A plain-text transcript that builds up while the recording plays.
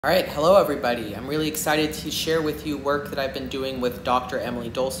All right, hello everybody. I'm really excited to share with you work that I've been doing with Dr.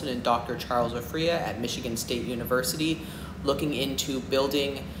 Emily Dolson and Dr. Charles Ofria at Michigan State University, looking into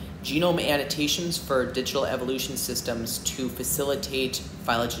building genome annotations for digital evolution systems to facilitate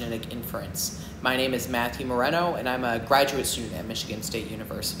phylogenetic inference. My name is Matthew Moreno, and I'm a graduate student at Michigan State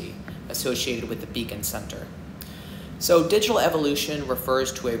University, associated with the Beacon Center. So digital evolution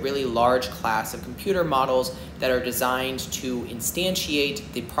refers to a really large class of computer models that are designed to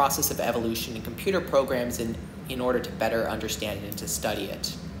instantiate the process of evolution in computer programs in order to better understand it and to study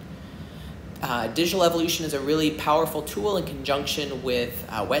it. Digital evolution is a really powerful tool in conjunction with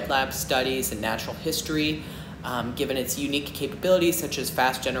wet lab studies and natural history, given its unique capabilities such as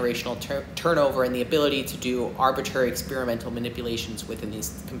fast generational turnover and the ability to do arbitrary experimental manipulations within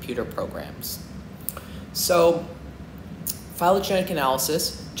these computer programs. So, phylogenetic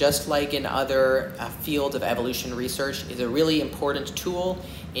analysis, just like in other fields of evolution research, is a really important tool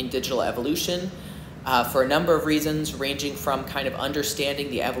in digital evolution for a number of reasons, ranging from kind of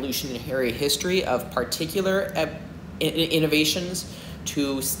understanding the evolutionary history of particular innovations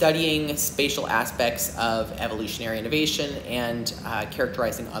to studying spatial aspects of evolutionary innovation and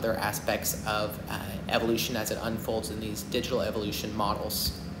characterizing other aspects of evolution as it unfolds in these digital evolution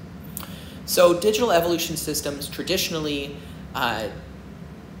models. So digital evolution systems traditionally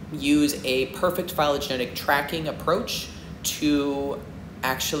use a perfect phylogenetic tracking approach to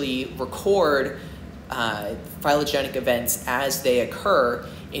actually record phylogenetic events as they occur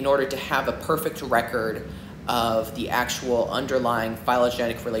in order to have a perfect record of the actual underlying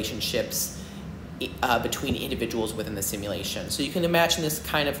phylogenetic relationships between individuals within the simulation. So you can imagine this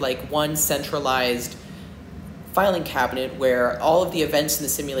kind of like one centralized filing cabinet where all of the events in the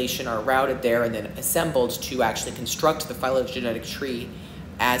simulation are routed there and then assembled to actually construct the phylogenetic tree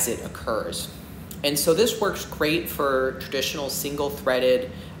as it occurs. And so this works great for traditional single-threaded,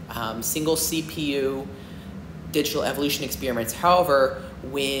 single CPU digital evolution experiments. However,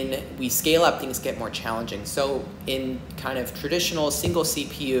 when we scale up, things get more challenging. So in kind of traditional single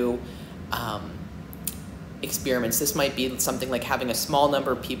CPU experiments, this might be something like having a small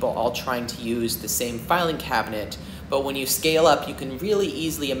number of people all trying to use the same filing cabinet, but when you scale up, you can really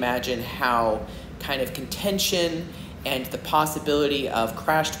easily imagine how kind of contention and the possibility of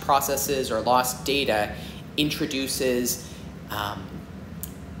crashed processes or lost data introduces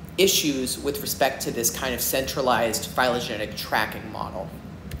issues with respect to this kind of centralized phylogenetic tracking model.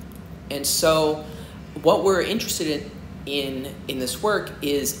 And so what we're interested in this work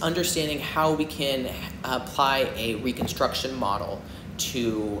is understanding how we can apply a reconstruction model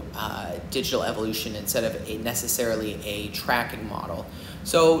to digital evolution instead of necessarily a tracking model.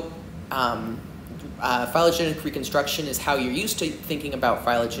 So phylogenetic reconstruction is how you're used to thinking about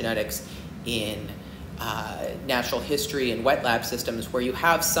phylogenetics in natural history and wet lab systems, where you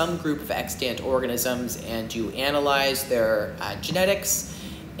have some group of extant organisms and you analyze their genetics,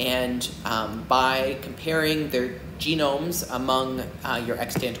 and by comparing their genomes among your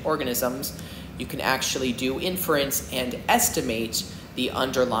extant organisms, you can actually do inference and estimate the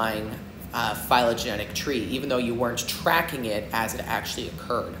underlying phylogenetic tree, even though you weren't tracking it as it actually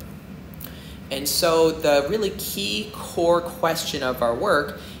occurred. And so the really key core question of our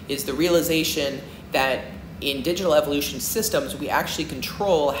work is the realization that in digital evolution systems, we actually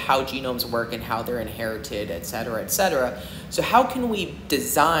control how genomes work and how they're inherited, et cetera, et cetera. So how can we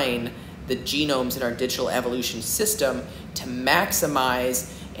design the genomes in our digital evolution system to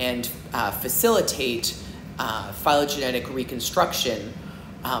maximize and facilitate phylogenetic reconstruction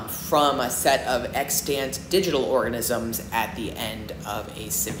from a set of extant digital organisms at the end of a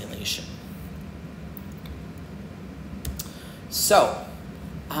simulation? So,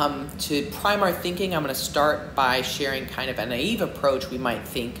 to prime our thinking, I'm going to start by sharing kind of a naive approach we might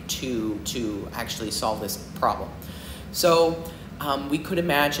think to actually solve this problem. So we could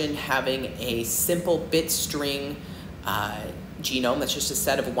imagine having a simple bit string genome that's just a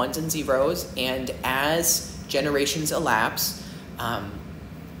set of ones and zeros, and as generations elapse,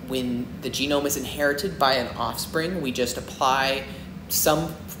 when the genome is inherited by an offspring, we just apply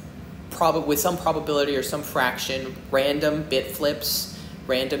with some probability or some fraction, random bit flips,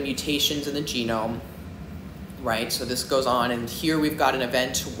 random mutations in the genome, right? So this goes on, and here we've got an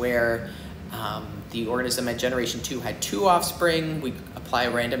event where the organism at generation 2 had 2 offspring. We apply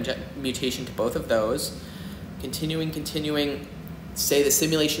a random mutation to both of those. Continuing, say the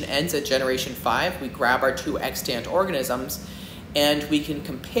simulation ends at generation 5, we grab our 2 extant organisms, and we can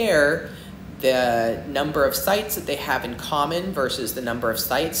compare the number of sites that they have in common versus the number of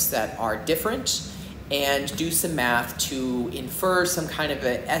sites that are different, and do some math to infer some kind of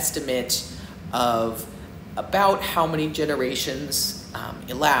an estimate of about how many generations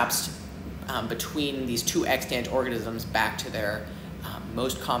elapsed between these two extant organisms back to their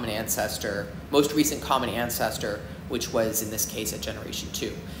most recent common ancestor, which was in this case at generation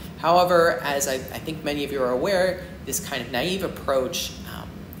 2. However, as I think many of you are aware, this kind of naive approach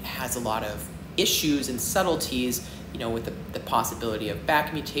has a lot of issues and subtleties, with the possibility of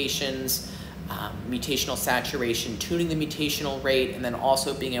back mutations, mutational saturation, tuning the mutational rate, and then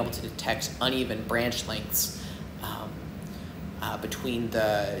also being able to detect uneven branch lengths between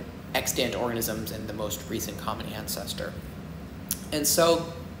the extant organisms and the most recent common ancestor. And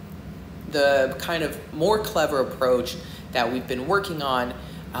so the kind of more clever approach that we've been working on,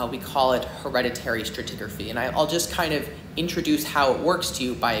 we call it hereditary stratigraphy. And I'll just kind of introduce how it works to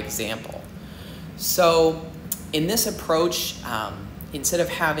you by example. So in this approach, instead of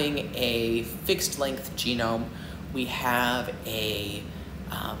having a fixed length genome, we have a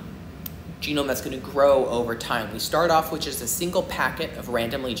genome that's going to grow over time. We start off with just a single packet of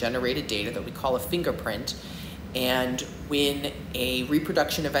randomly generated data that we call a fingerprint, and when a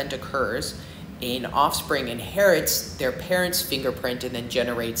reproduction event occurs, an offspring inherits their parent's fingerprint and then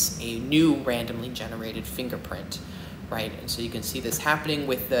generates a new randomly generated fingerprint, right? And so you can see this happening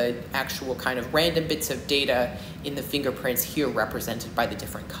with the actual kind of random bits of data in the fingerprints here represented by the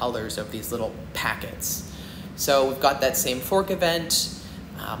different colors of these little packets. So we've got that same fork event,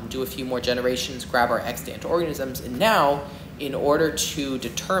 do a few more generations, grab our extant organisms, and now in order to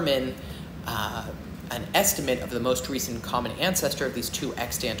determine an estimate of the most recent common ancestor of these two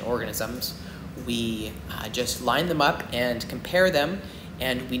extant organisms, we just line them up and compare them,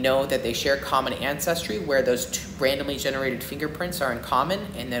 and we know that they share common ancestry where those two randomly generated fingerprints are in common,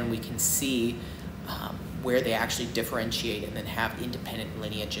 and then we can see where they actually differentiate and then have independent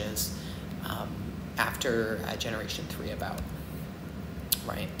lineages after generation 3 about.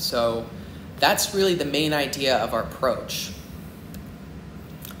 Right, so that's really the main idea of our approach.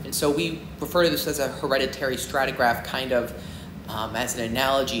 And so we refer to this as a hereditary stratigraph, kind of as an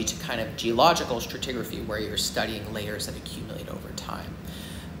analogy to kind of geological stratigraphy, where you're studying layers that accumulate over time.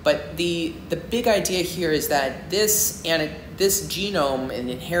 But the big idea here is that this genome and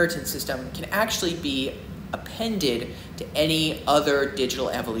inheritance system can actually be appended to any other digital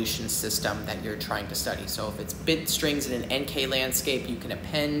evolution system that you're trying to study. So if it's bit strings in an NK landscape, you can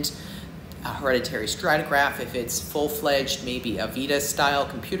append a hereditary stratigraph. If it's full-fledged, maybe Avita-style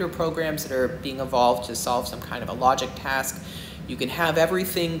computer programs that are being evolved to solve some kind of a logic task, you can have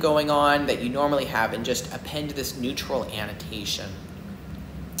everything going on that you normally have and just append this neutral annotation.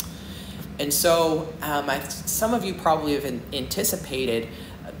 And so some of you probably have anticipated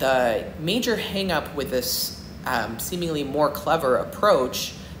the major hang-up with this seemingly more clever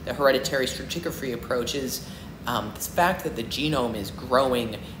approach, the hereditary stratigraphy approach, is this fact that the genome is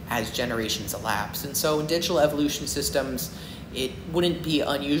growing as generations elapse. And so in digital evolution systems, it wouldn't be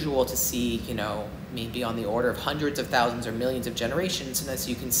unusual to see, maybe on the order of hundreds of thousands or millions of generations. And as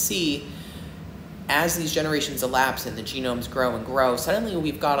you can see, as these generations elapse and the genomes grow and grow, suddenly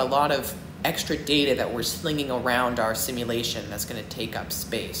we've got a lot of extra data that we're slinging around our simulation that's going to take up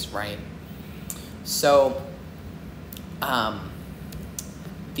space, right? So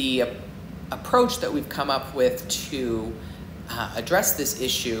the approach that we've come up with to address this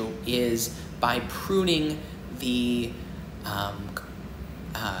issue is by pruning the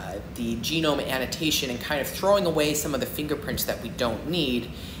genome annotation and kind of throwing away some of the fingerprints that we don't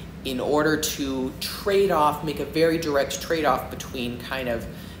need in order to trade off, make a very direct trade-off between kind of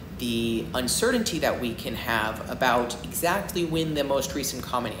the uncertainty that we can have about exactly when the most recent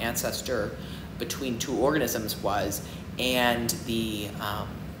common ancestor between two organisms was and the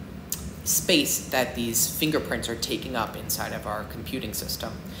space that these fingerprints are taking up inside of our computing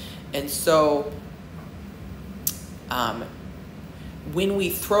system. And so when we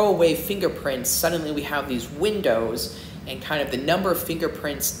throw away fingerprints, suddenly we have these windows, and kind of the number of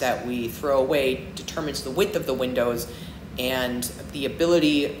fingerprints that we throw away determines the width of the windows and the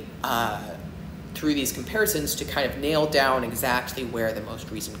ability through these comparisons to kind of nail down exactly where the most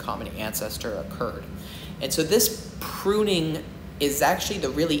recent common ancestor occurred. And so this pruning is actually the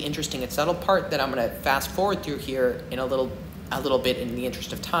really interesting and subtle part that I'm going to fast forward through here in a little bit in the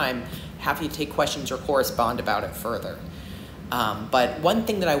interest of time. Happy to take questions or correspond about it further. But one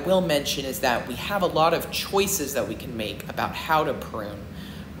thing that I will mention is that we have a lot of choices that we can make about how to prune,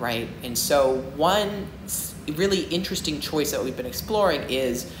 right? And so one really interesting choice that we've been exploring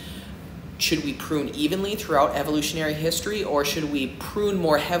is, should we prune evenly throughout evolutionary history, or should we prune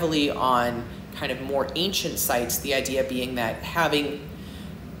more heavily on kind of more ancient sites, the idea being that having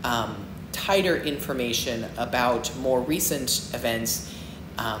tighter information about more recent events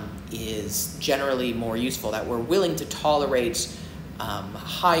is generally more useful, that we're willing to tolerate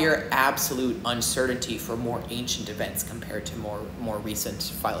higher absolute uncertainty for more ancient events compared to more recent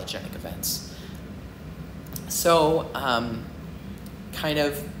phylogenetic events. So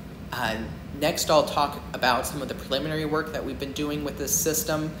next I'll talk about some of the preliminary work that we've been doing with this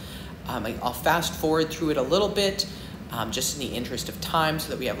system. I'll fast forward through it a little bit, just in the interest of time so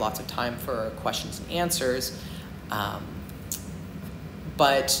that we have lots of time for questions and answers.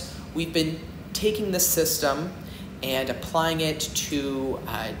 But we've been taking this system and applying it to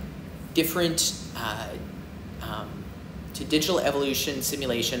different to digital evolution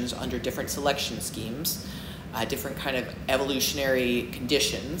simulations under different selection schemes, different kind of evolutionary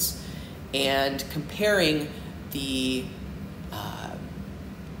conditions, and comparing the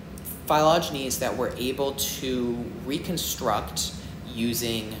phylogenies that we're able to reconstruct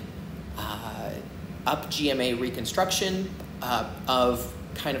using up-GMA reconstruction of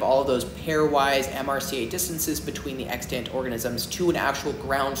kind of all of those pairwise MRCA distances between the extant organisms to an actual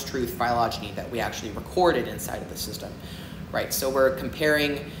ground truth phylogeny that we actually recorded inside of the system, right? So we're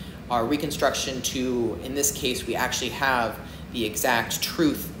comparing our reconstruction to, in this case, we actually have the exact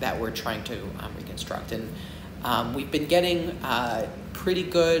truth that we're trying to reconstruct. And we've been getting pretty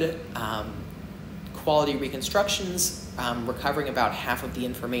good quality reconstructions, recovering about half of the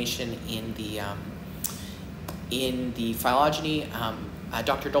information in the phylogeny.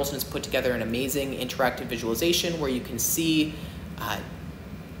 Dr. Dolson has put together an amazing interactive visualization where you can see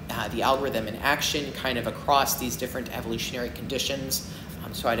the algorithm in action kind of across these different evolutionary conditions.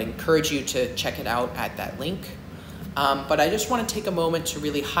 So I'd encourage you to check it out at that link. But I just want to take a moment to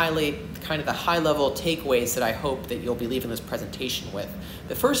really highlight kind of the high-level takeaways that I hope that you'll be leaving this presentation with.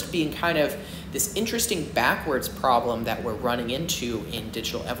 The first being kind of this interesting backwards problem that we're running into in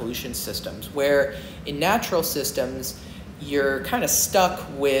digital evolution systems, where in natural systems, you're kind of stuck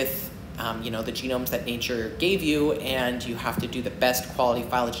with the genomes that nature gave you, and you have to do the best quality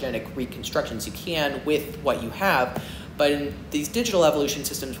phylogenetic reconstructions you can with what you have. But in these digital evolution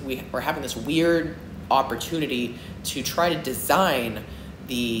systems, we're having this weird opportunity to try to design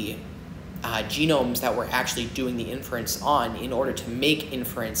the genomes that we're actually doing the inference on in order to make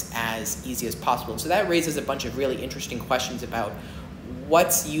inference as easy as possible. And so that raises a bunch of really interesting questions about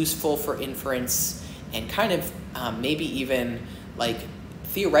what's useful for inference, and kind of maybe even like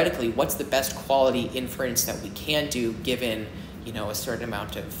theoretically what's the best quality inference that we can do given a certain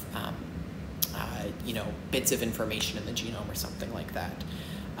amount of bits of information in the genome or something like that.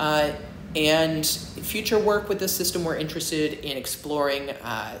 And in future work with this system, we're interested in exploring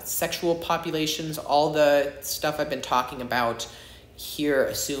sexual populations. All the stuff I've been talking about here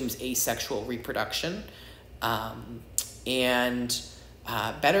assumes asexual reproduction. And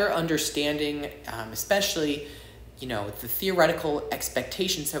better understanding, especially, the theoretical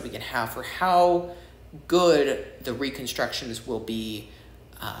expectations that we can have for how good the reconstructions will be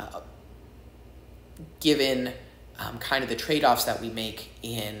given kind of the trade-offs that we make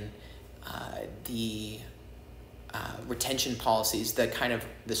in the retention policies,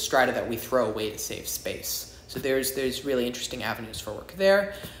 the strata that we throw away to save space. So there's really interesting avenues for work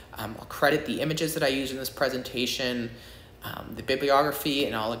there. I'll credit the images that I use in this presentation, the bibliography,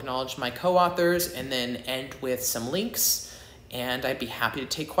 and I'll acknowledge my co-authors, and then end with some links, and I'd be happy to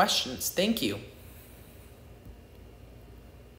take questions. Thank you.